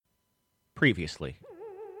Previously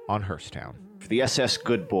on Hearstown. The SS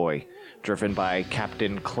Good Boy, driven by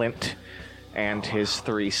Captain Clint and his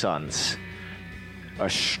 3 sons. A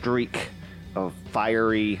streak of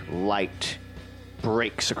fiery light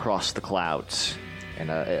breaks across the clouds, and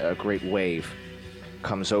a great wave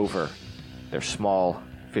comes over their small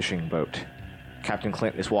fishing boat. Captain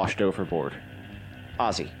Clint is washed overboard.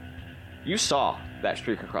 Ozzy, you saw that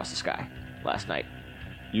streak across the sky last night.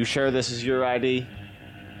 You sure this is your ID?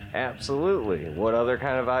 Absolutely. What other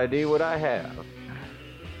kind of ID would I have?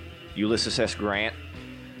 Ulysses S. Grant.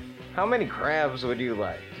 How many crabs would you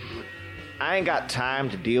like? I ain't got time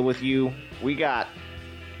to deal with you. We got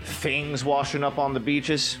things washing up on the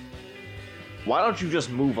beaches. Why don't you just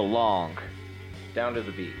move along? Down to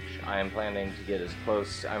the beach. I am planning to get as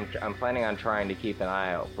close. I'm planning on trying to keep an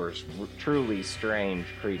eye out for truly strange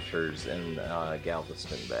creatures in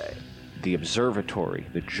Galveston Bay. The observatory,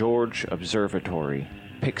 the George Observatory,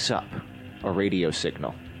 picks up a radio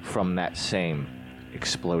signal from that same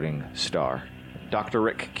exploding star. Dr.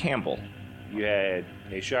 Rick Campbell. You had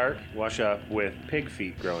a shark wash up with pig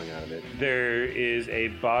feet growing out of it. There is a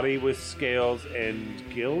body with scales and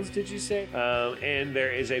gills, did you say? And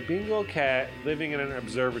there is a Bengal cat living in an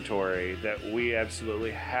observatory that we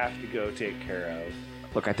absolutely have to go take care of.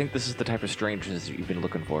 Look, I think this is the type of strangeness that you've been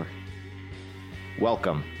looking for.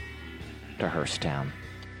 Welcome to Hearstown.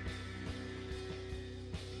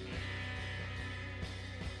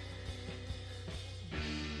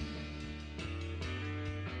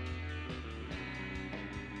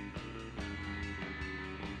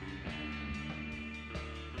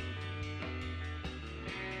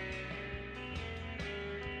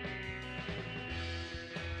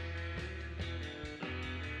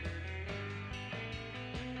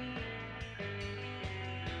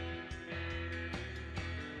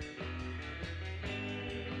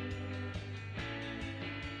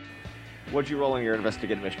 What'd you roll in your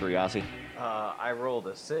investigative mystery, Ozzy? I rolled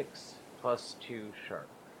a 6 plus 2 sharp.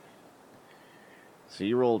 So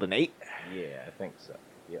you rolled an 8? Yeah, I think so.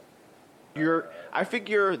 Yeah. I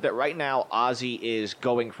figure that right now Ozzy is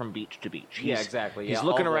going from beach to beach. Exactly. He's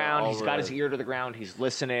looking around. He's got his ear to the ground. He's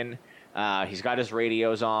listening. He's got his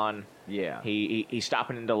radios on. Yeah. He's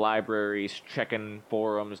stopping into libraries, checking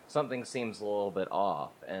forums. Something seems a little bit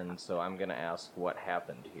off, and so I'm going to ask what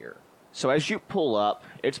happened here. So as you pull up,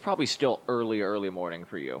 it's probably still early morning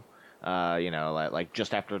for you. Like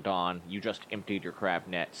just after dawn. You just emptied your crab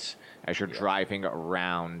nets as you're driving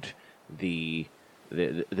around the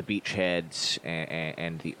beachheads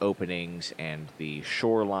and the openings and the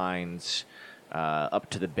shorelines up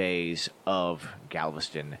to the bays of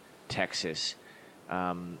Galveston, Texas.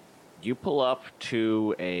 You pull up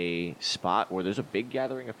to a spot where there's a big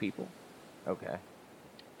gathering of people. Okay.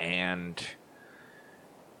 And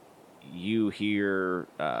you hear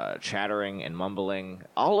chattering and mumbling.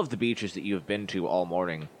 All of the beaches that you have been to all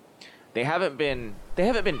morning, they haven't been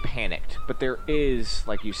panicked, but there is,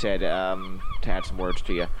 like you said, to add some words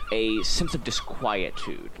to you, a sense of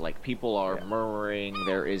disquietude. Like people are murmuring.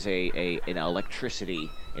 There is an electricity,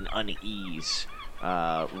 an unease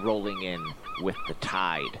rolling in with the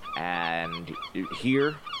tide. And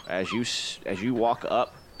here, as you walk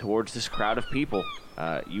up towards this crowd of people,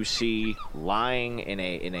 you see lying in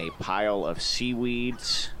a pile of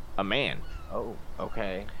seaweeds a man. Oh,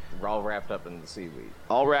 okay. We're all wrapped up in the seaweed.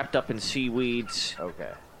 All wrapped up in seaweeds. Okay.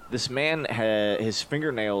 This man, his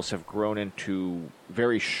fingernails have grown into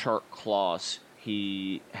very sharp claws.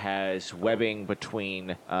 He has webbing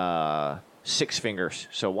between 6 fingers.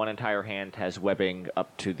 So one entire hand has webbing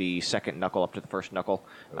up to the second knuckle, up to the first knuckle,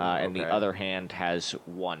 and the other hand has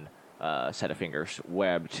one set of fingers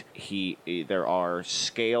webbed. There are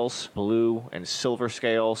scales, blue and silver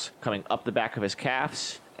scales, coming up the back of his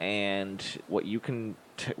calves, and what you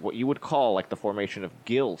would call like the formation of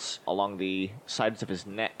gills along the sides of his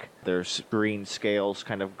neck. There's green scales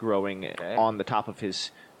kind of growing on the top of his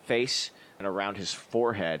face and around his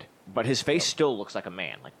forehead. But his face still looks like a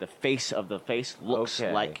man. Like the face of the face looks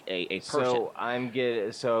like a person. So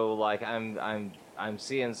I'm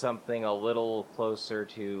seeing something a little closer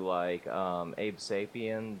to like Abe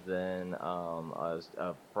Sapien than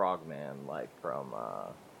a frogman, like from.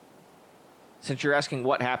 Since you're asking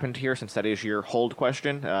what happened here, since that is your hold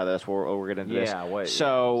question, that's where we're getting into this. Yeah, wait.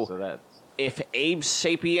 So that's... if Abe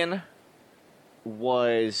Sapien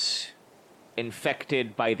was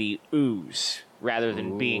infected by the ooze rather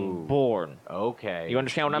than being born. Okay. You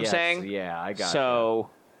understand what I'm saying? Yeah, I got it.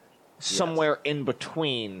 So somewhere in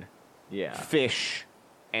between Yeah. fish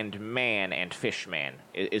and man and fishman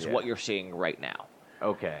is what you're seeing right now.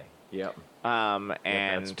 Okay. Yep. And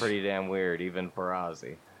that's pretty damn weird, even for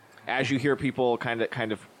Ozzy. As you hear people kind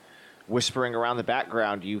of whispering around the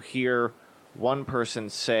background, you hear one person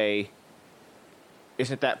say,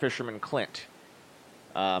 "Isn't that Fisherman Clint?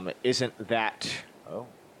 Isn't that Oh.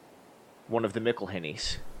 one of the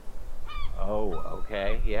Mickelhennies?" Oh,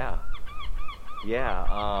 okay, yeah.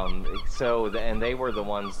 Yeah, and they were the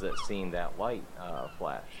ones that seen that light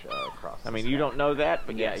flash across I the mean, you sky. don't know that,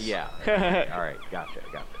 but Yeah, yes. yeah. Okay, all right, gotcha.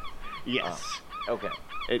 Yes. Okay,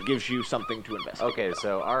 It gives you something to investigate. okay.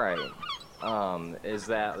 So, all right. Is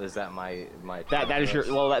that my That is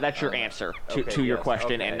your that's your answer to, okay, to your yes,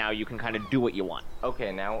 question, okay. and now you can kind of do what you want.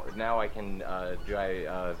 Okay, now I can do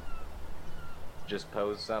I just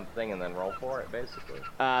pose something and then roll for it, basically?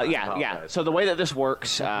 Yeah. So the way that this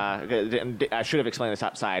works, I should have explained this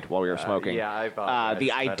outside while we were smoking. yeah, I apologize.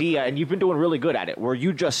 The idea, and you've been doing really good at it, where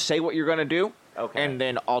you just say what you're going to do, Okay. and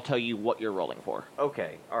then I'll tell you what you're rolling for.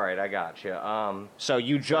 Okay, all right, I got you. So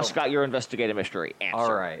you just got your investigative mystery answer.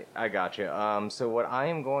 All right, I got you. So what I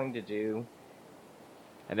am going to do.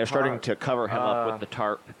 And they're starting to cover him up with the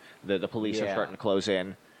tarp. The police are yeah. starting to close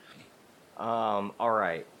in. All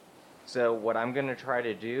right. So what I'm going to try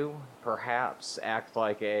to do, perhaps act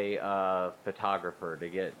like a photographer to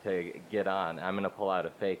get on. I'm going to pull out a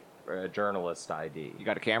fake journalist ID. You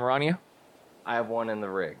got a camera on you? I have one in the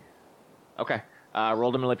rig. Okay.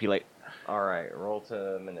 Roll to manipulate. All right, roll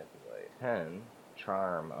to manipulate. 10,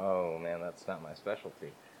 charm. Oh man, that's not my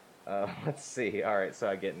specialty. Let's see. All right, so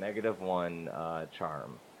I get -1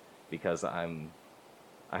 charm because I'm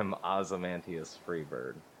Ozymandias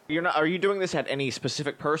Freebird. You're not. Are you doing this at any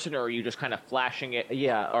specific person, or are you just kind of flashing it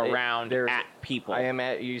around at people? I am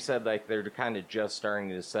at. You said like they're kind of just starting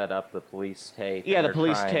to set up the police tape. Yeah, and the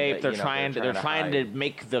police tape. To, They're you know, trying to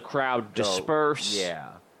make the crowd disperse. Yeah.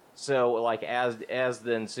 So like as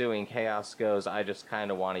the ensuing chaos goes, I just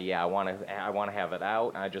kind of want to I want to have it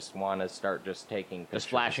out. I just want to start just taking pictures. Just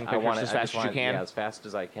flashing pictures as fast as you can. Yeah, as fast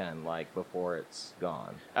as I can, like before it's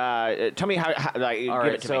gone. Tell me how All give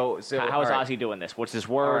right, it to me. so How is all right. Ozzy doing this? What's his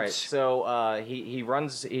All right, words? so he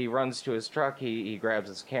runs to his truck. He grabs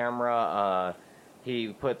his camera. He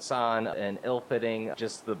puts on an ill-fitting,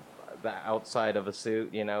 just the outside of a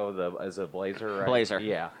suit, you know, as a blazer, right? Blazer.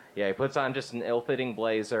 Yeah. He puts on just an ill-fitting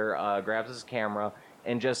blazer, grabs his camera,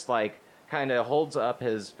 and just like kind of holds up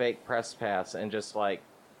his fake press pass and just like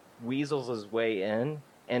weasels his way in,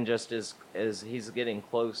 and just as he's getting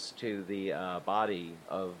close to the body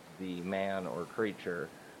of the man or creature,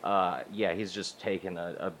 he's just taking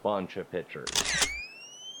a bunch of pictures.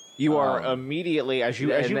 You are immediately, as you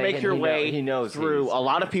make your way through. A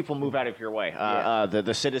lot of people move out of your way.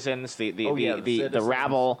 The citizens, the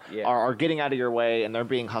rabble are getting out of your way, and they're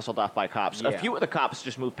being hustled off by cops. A few of the cops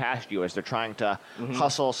just move past you as they're trying to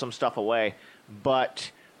hustle some stuff away.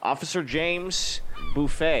 But Officer James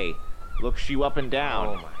Buffet looks you up and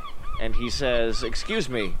down, and he says, "Excuse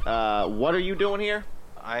me, what are you doing here?"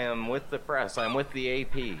 I am with the press. I'm with the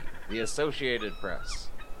AP, the Associated Press.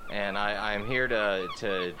 And I'm here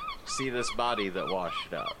to see this body that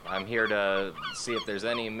washed up. I'm here to see if there's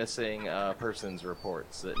any missing persons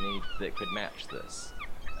reports that could match this.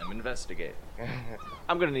 I'm investigating.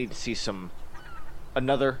 I'm gonna need to see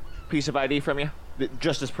another piece of ID from you.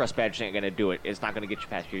 Just this press badge ain't gonna do it. It's not gonna get you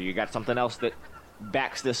past here. You got something else that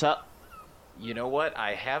backs this up? You know what?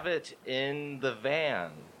 I have it in the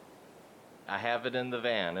van.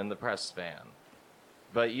 In the press van.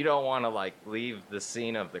 But you don't want to, like, leave the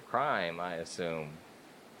scene of the crime, I assume.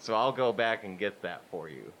 So I'll go back and get that for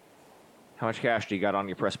you. How much cash do you got on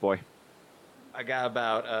your press boy? I got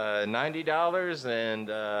about $90 and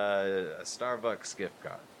a Starbucks gift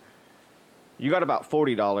card. You got about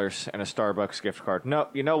 $40 and a Starbucks gift card. No,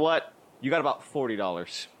 you know what? You got about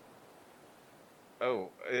 $40. Oh,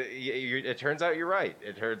 it turns out you're right.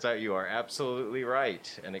 It turns out you are absolutely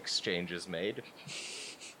right. An exchange is made.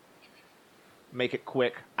 Make it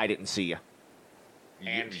quick. I didn't see you.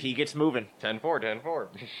 And he gets moving. 10-4.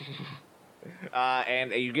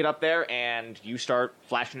 And you get up there and you start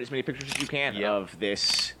flashing as many pictures as you can of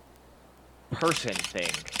this person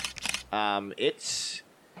thing. Its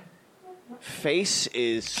face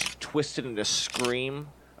is twisted into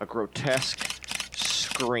a grotesque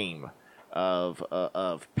scream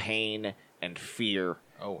of pain and fear.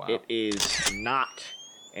 Oh, wow. It is not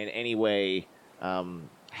in any way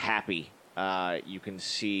happy. You can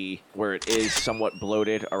see where it is somewhat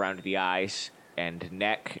bloated around the eyes and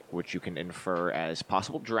neck, which you can infer as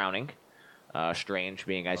possible drowning. Strange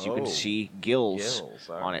being as you can see gills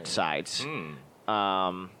on its sides.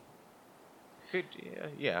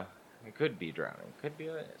 It could be drowning. Could be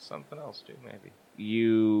something else too, maybe.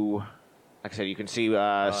 Like I said, you can see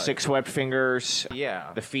 6 webbed fingers.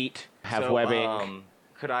 Yeah. The feet have webbing.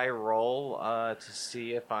 Could I roll to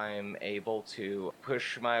see if I'm able to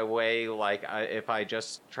push my way? Like, if I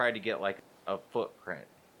just try to get like a footprint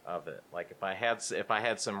of it, like if I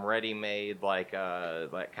had some ready-made like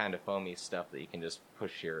that kind of foamy stuff that you can just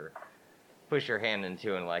push your hand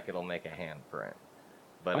into and like it'll make a handprint.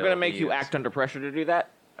 But I'm going to make you act under pressure to do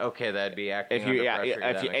that. Okay, that'd be acting If you, under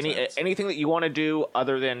pressure. if you, anything that you want to do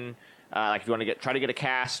other than like if you want to try to get a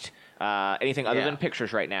cast, anything other than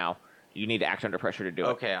pictures right now, you need to act under pressure to do it.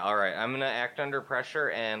 Okay, all right. I'm gonna act under pressure,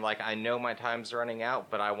 and like I know my time's running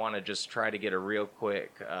out, but I want to just try to get a real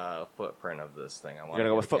quick footprint of this thing. You're gonna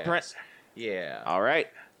go with footprint? Cast. Yeah. All right.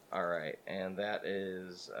 And that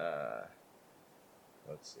is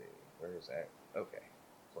let's see, where is that? Okay,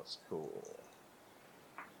 plus cool.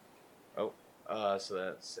 Oh, so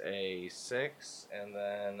that's a 6, and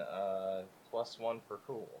then +1 for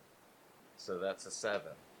cool. So that's a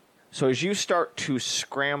 7. So as you start to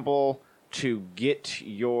scramble to get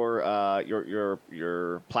your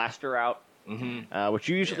plaster out, which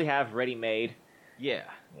you usually have ready made, yeah,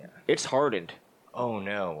 it's hardened. Oh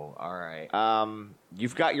no! All right.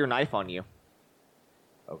 You've got your knife on you.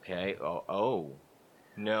 Okay. Oh.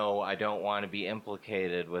 No, I don't want to be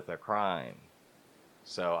implicated with a crime,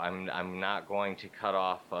 so I'm not going to cut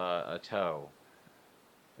off a toe.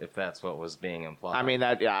 If that's what was being implied. I mean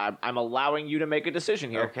I'm allowing you to make a decision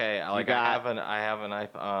here. Okay, like I have a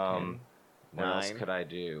knife. What else could I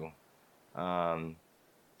do?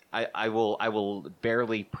 I will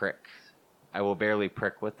barely prick. I will barely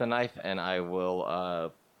prick with the knife, and I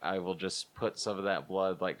will just put some of that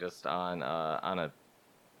blood like just on a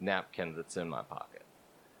napkin that's in my pocket.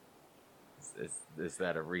 Is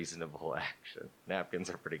that a reasonable action? Napkins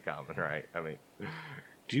are pretty common, right? I mean.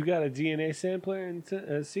 Do you got a DNA sampler and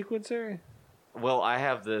a sequencer? Well, I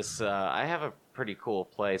have this. I have a pretty cool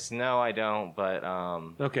place. No, I don't. But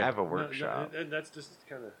okay. I have a workshop. No, that's just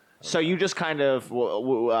kind of. So you just kind of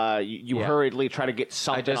hurriedly try to get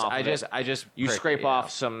something off. You scrape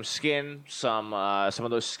off some skin, some of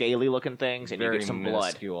those scaly looking things, and you get some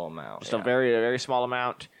blood. Amount, just a very very small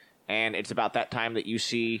amount. And it's about that time that you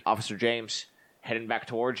see Officer James heading back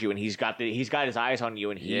towards you, and he's got his eyes on you,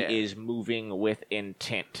 and he is moving with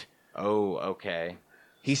intent. Oh, okay.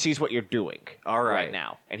 He sees what you're doing right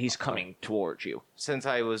now, and he's coming towards you. Since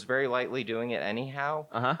I was very lightly doing it anyhow,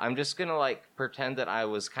 I'm just gonna like pretend that I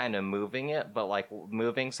was kind of moving it, but like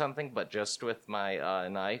moving something, but just with my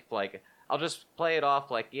knife. Like I'll just play it off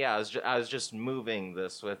like, yeah, I was just moving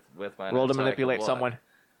this with my Roll knife. to manipulate someone.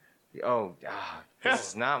 Oh, this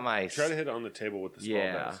is not my. Try to hit it on the table with the small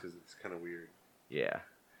dice because it's kind of weird. Yeah.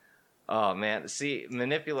 Oh man,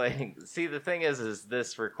 manipulating. The thing is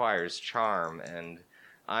this requires charm, and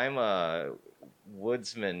I'm a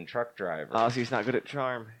woodsman truck driver. Oh, so he's not good at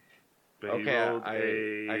charm. But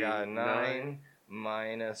okay, I got a 9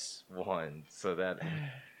 minus 1, so that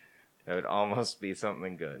would almost be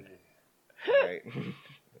something good. Right.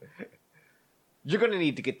 You're gonna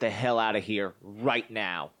need to get the hell out of here right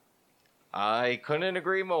now. I couldn't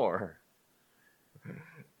agree more.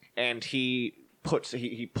 And he pulls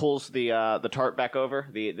the tarp back over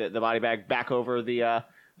the body bag back over the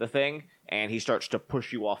thing, and he starts to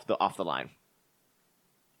push you off the line.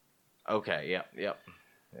 Okay. Yep.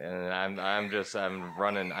 And I'm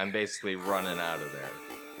running. I'm basically running out of there.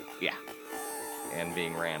 Yeah. And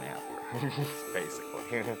being ran after,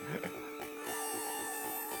 basically.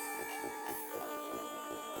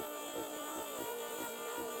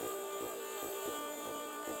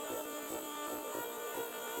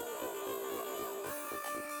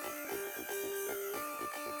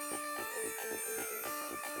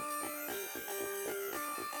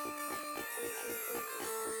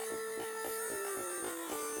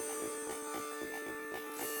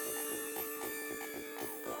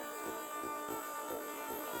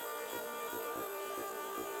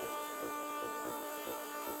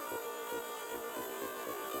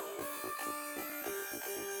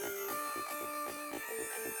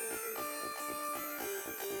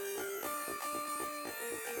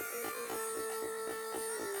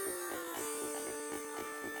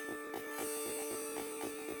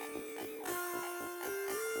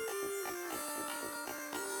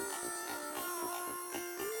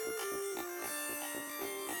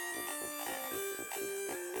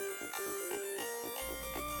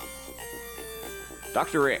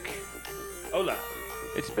 Dr. Rick. Hola.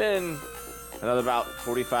 It's been another about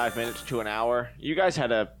 45 minutes to an hour. You guys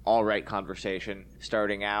had a all right conversation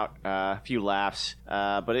starting out, a few laughs,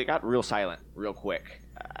 but it got real silent real quick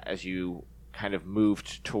as you kind of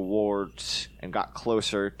moved towards and got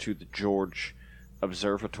closer to the George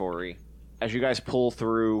Observatory. As you guys pull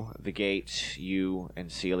through the gates, you and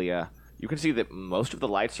Celia, You can see that most of the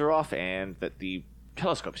lights are off and that the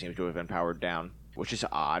telescope seems to have been powered down, which is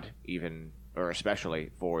odd, even, or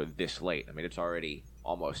especially for this late. I mean, it's already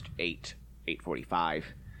almost 8:45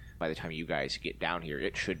 by the time you guys get down here.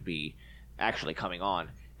 It should be actually coming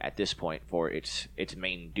on at this point for its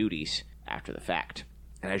main duties after the fact.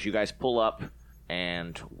 And as you guys pull up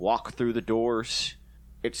and walk through the doors,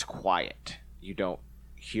 it's quiet. You don't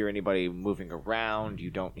hear anybody moving around.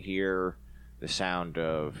 You don't hear the sound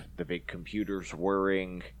of the big computers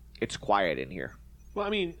whirring. It's quiet in here. Well,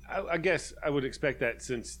 I mean, I guess I would expect that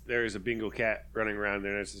since there is a bingo cat running around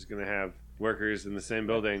there, it's just going to have workers in the same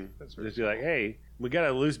building. Just be like, hey, we got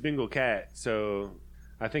a loose bingo cat, so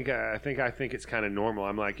I think it's kind of normal.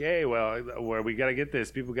 I'm like, hey, well, we got to get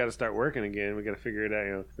this. People got to start working again. We got to figure it out.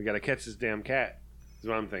 You know, we got to catch this damn cat. Is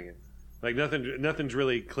what I'm thinking. Like nothing's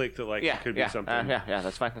really clicked that like it could be something. Yeah,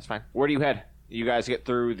 that's fine. Where do you head? You guys get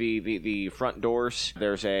through the front doors.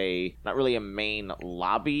 There's not really a main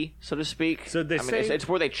lobby, so to speak. So they say it's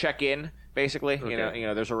where they check in, basically. Okay. You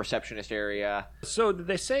know, there's a receptionist area. So did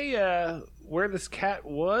they say where this cat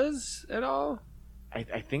was at all? I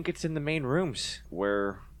think it's in the main rooms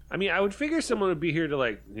where. I mean, I would figure someone would be here to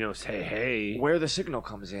like say hey. Where the signal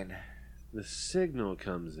comes in. The signal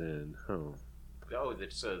comes in. Oh,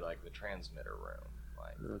 it's like the transmitter room.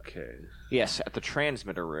 Okay. Yes, at the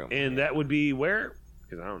transmitter room. And that would be where?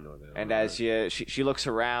 Because I don't know that. And as she looks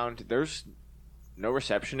around, there's no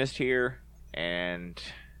receptionist here, and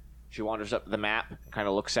she wanders up the map, kind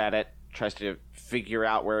of looks at it, tries to figure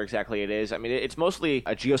out where exactly it is. I mean, it's mostly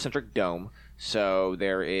a geocentric dome, so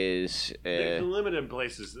there's limited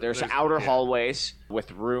places. There's outer hallways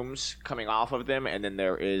with rooms coming off of them, and then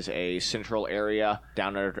there is a central area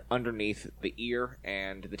down underneath the ear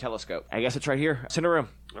and the telescope. I guess it's right here. Center room.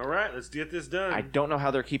 All right, let's get this done. I don't know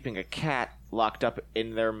how they're keeping a cat locked up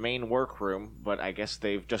in their main workroom, but I guess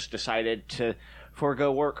they've just decided to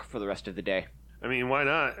forego work for the rest of the day. I mean, why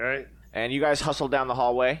not, right? And you guys hustle down the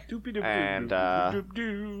hallway and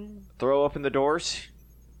throw open the doors,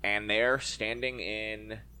 and there, standing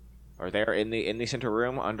in the center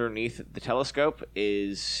room underneath the telescope,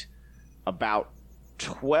 is about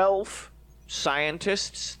 12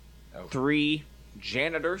 scientists, 3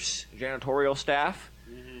 janitorial staff,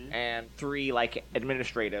 and 3 like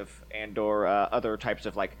administrative and or other types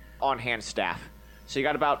of like on-hand staff. So you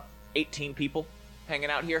got about 18 people hanging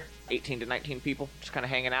out here, 18 to 19 people just kind of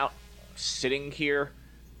hanging out, sitting here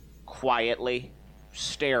quietly,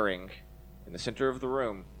 staring in the center of the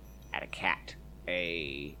room at a cat,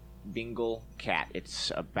 a Bengal cat.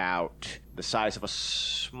 It's about the size of a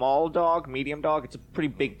small dog, medium dog. It's a pretty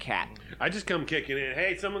big cat. I just come kicking in.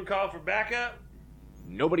 Hey, someone call for backup?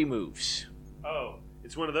 Nobody moves. Oh,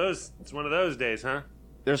 it's one of those days, huh?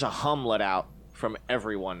 There's a hum let out from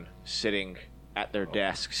everyone sitting at their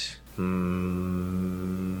desks. They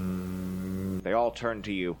all turn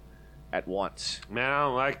to you at once. Man, I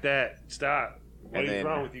don't like that. Stop. What is then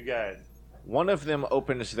wrong with you guys? One of them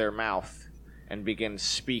opens their mouth and begins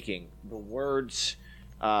speaking. The words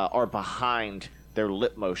are behind their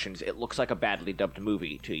lip motions. It looks like a badly dubbed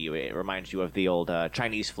movie to you. It reminds you of the old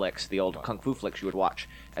Chinese flicks, the old kung fu flicks you would watch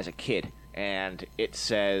as a kid. And it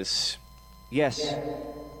says, "Yes,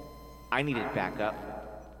 I needed backup.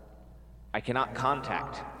 I cannot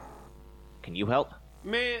contact. Can you help?"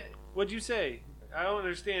 Man, what'd you say? I don't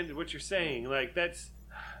understand what you're saying. Like, that's...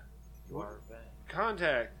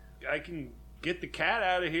 Contact. I can get the cat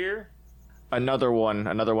out of here. Another one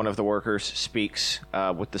of the workers speaks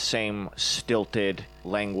with the same stilted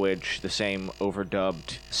language, the same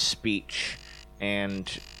overdubbed speech,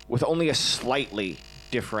 and with only a slightly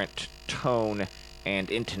different tone and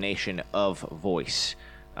intonation of voice.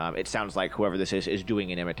 It sounds like whoever this is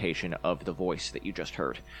doing an imitation of the voice that you just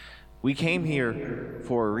heard. "We came here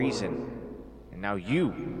for a reason, and now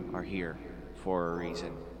you are here for a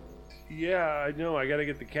reason." Yeah, I know. I gotta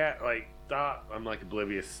get the cat. Like, stop. I'm like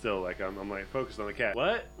oblivious still. Like, I'm like focused on the cat.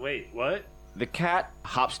 What? Wait, what? The cat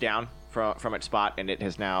hops down from its spot, and it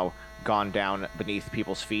has now gone down beneath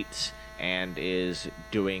people's feet and is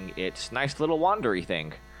doing its nice little wandery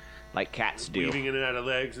thing, like cats do. Weaving in and out of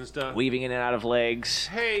legs and stuff. Weaving in and out of legs.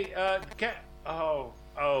 Hey, cat. Oh,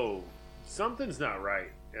 something's not right.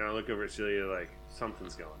 And I look over at Celia like,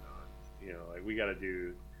 something's going on. You know, like we gotta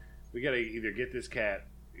either get this cat,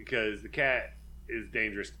 because the cat is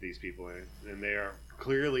dangerous to these people, and they are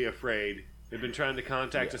clearly afraid. They've been trying to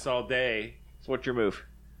contact us all day. So what's your move?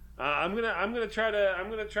 I'm gonna try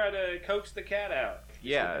to coax the cat out.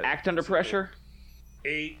 Yeah. Act under pressure.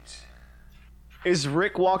 8. Is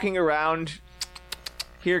Rick walking around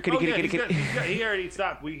Here, kitty, kitty, kitty, kitty. He already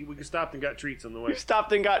stopped. We stopped and got treats on the way. We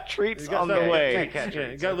stopped and got treats got on the way.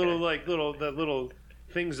 Got little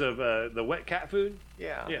things of the wet cat food.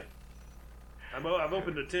 Yeah. Yeah. I've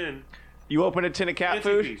opened a tin. You open a tin of cat Fancy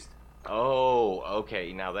food? Feast. Oh,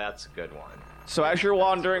 okay. Now that's a good one. So as you're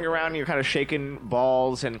wandering around, you're kind of shaking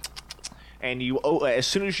balls, and you as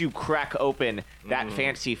soon as you crack open that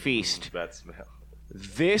fancy feast, That smell.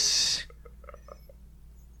 this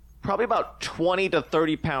probably about 20 to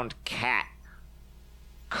 30 pound cat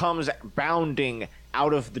comes bounding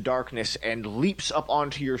out of the darkness and leaps up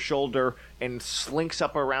onto your shoulder and slinks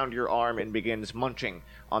up around your arm and begins munching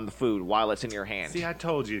on the food while it's in your hand. See, I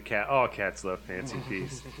told you, all cats love Fancy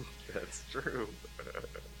Feast. That's true.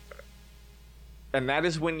 And that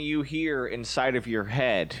is when you hear inside of your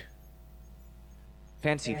head,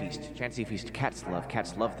 Fancy feast, cats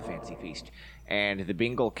love the fancy feast. And the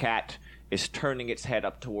Bengal cat is turning its head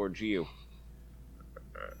up towards you.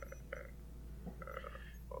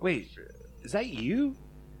 Wait, is that you?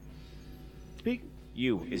 Speak.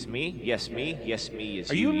 You is me? Yes, me. Yes, me is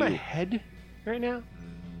Are you in my head right now?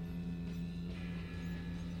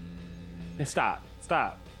 Stop.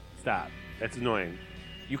 That's annoying.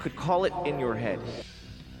 You could call it in your head.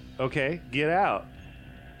 Okay, get out.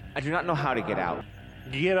 I do not know how to get out.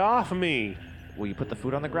 Get off of me. Will you put the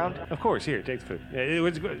food on the ground? Of course, here, take the food. It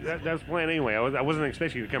was good. That was the plan anyway. I wasn't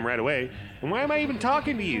expecting you to come right away. And why am I even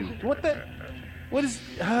talking to you? What the? What is?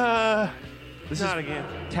 This Not is again.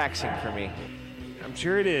 taxing for me. I'm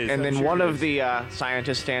sure it is. And I'm then sure one it of is. the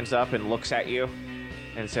scientists stands up and looks at you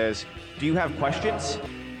and says, "Do you have questions?"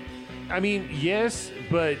 I mean, yes,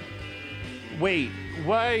 but wait,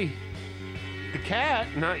 why? The cat,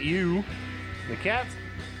 not you. The cat's.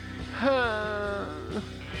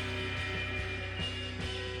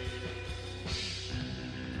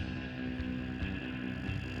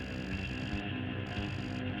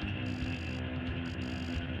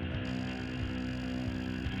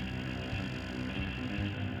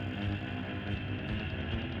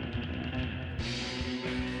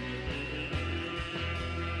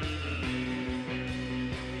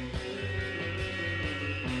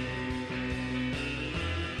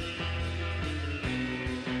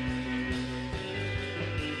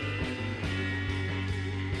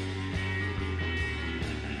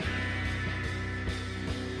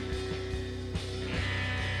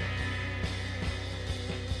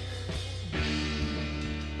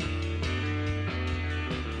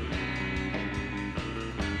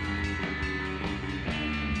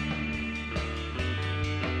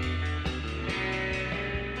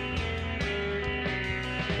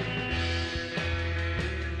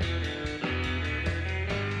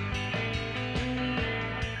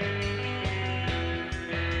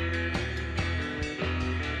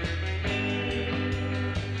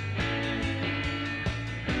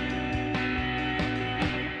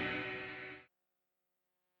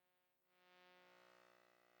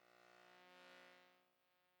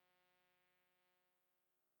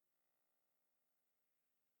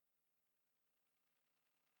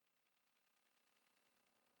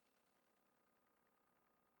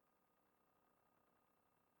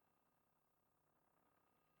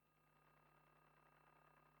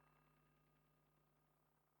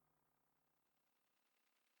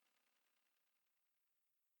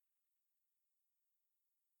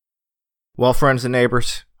 Well, friends and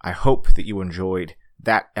neighbors, I hope that you enjoyed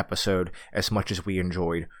that episode as much as we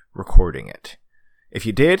enjoyed recording it. If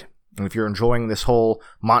you did, and if you're enjoying this whole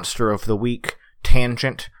Monster of the Week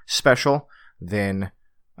tangent special, then,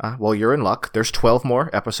 well, you're in luck. There's 12 more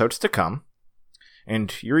episodes to come.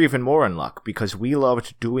 And you're even more in luck because we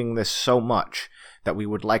loved doing this so much that we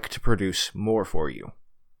would like to produce more for you.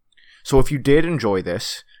 So if you did enjoy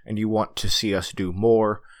this and you want to see us do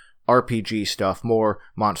more RPG stuff, more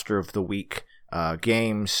Monster of the Week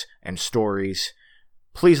games and stories,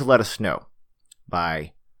 please let us know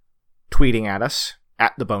by tweeting at us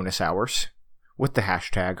at the bonus hours with the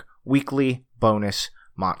hashtag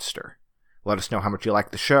weeklybonusmonster. Let us know how much you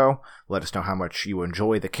like the show. Let us know how much you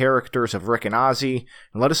enjoy the characters of Rick and Ozzy.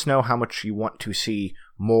 And let us know how much you want to see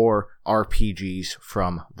more RPGs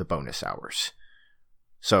from the bonus hours.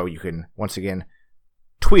 So you can, once again,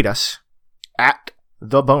 tweet us at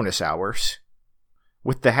the bonus hours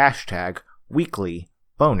with the hashtag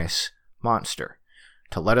weeklybonusmonster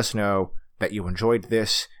to let us know that you enjoyed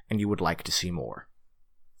this and you would like to see more.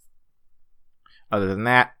 Other than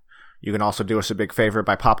that, you can also do us a big favor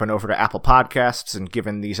by popping over to Apple Podcasts and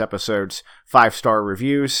giving these episodes 5-star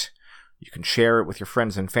reviews. You can share it with your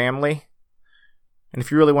friends and family. And if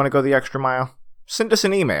you really want to go the extra mile, send us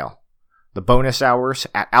an email,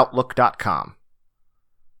 thebonushours@outlook.com.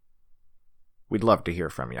 we'd love to hear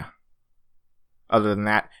from you. Other than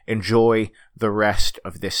that, enjoy the rest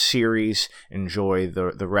of this series, enjoy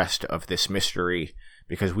the rest of this mystery,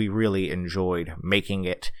 because we really enjoyed making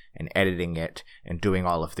it and editing it and doing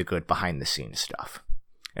all of the good behind-the-scenes stuff,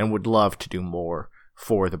 and would love to do more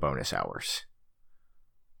for the bonus hours.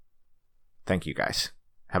 Thank you guys.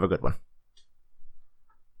 Have a good one.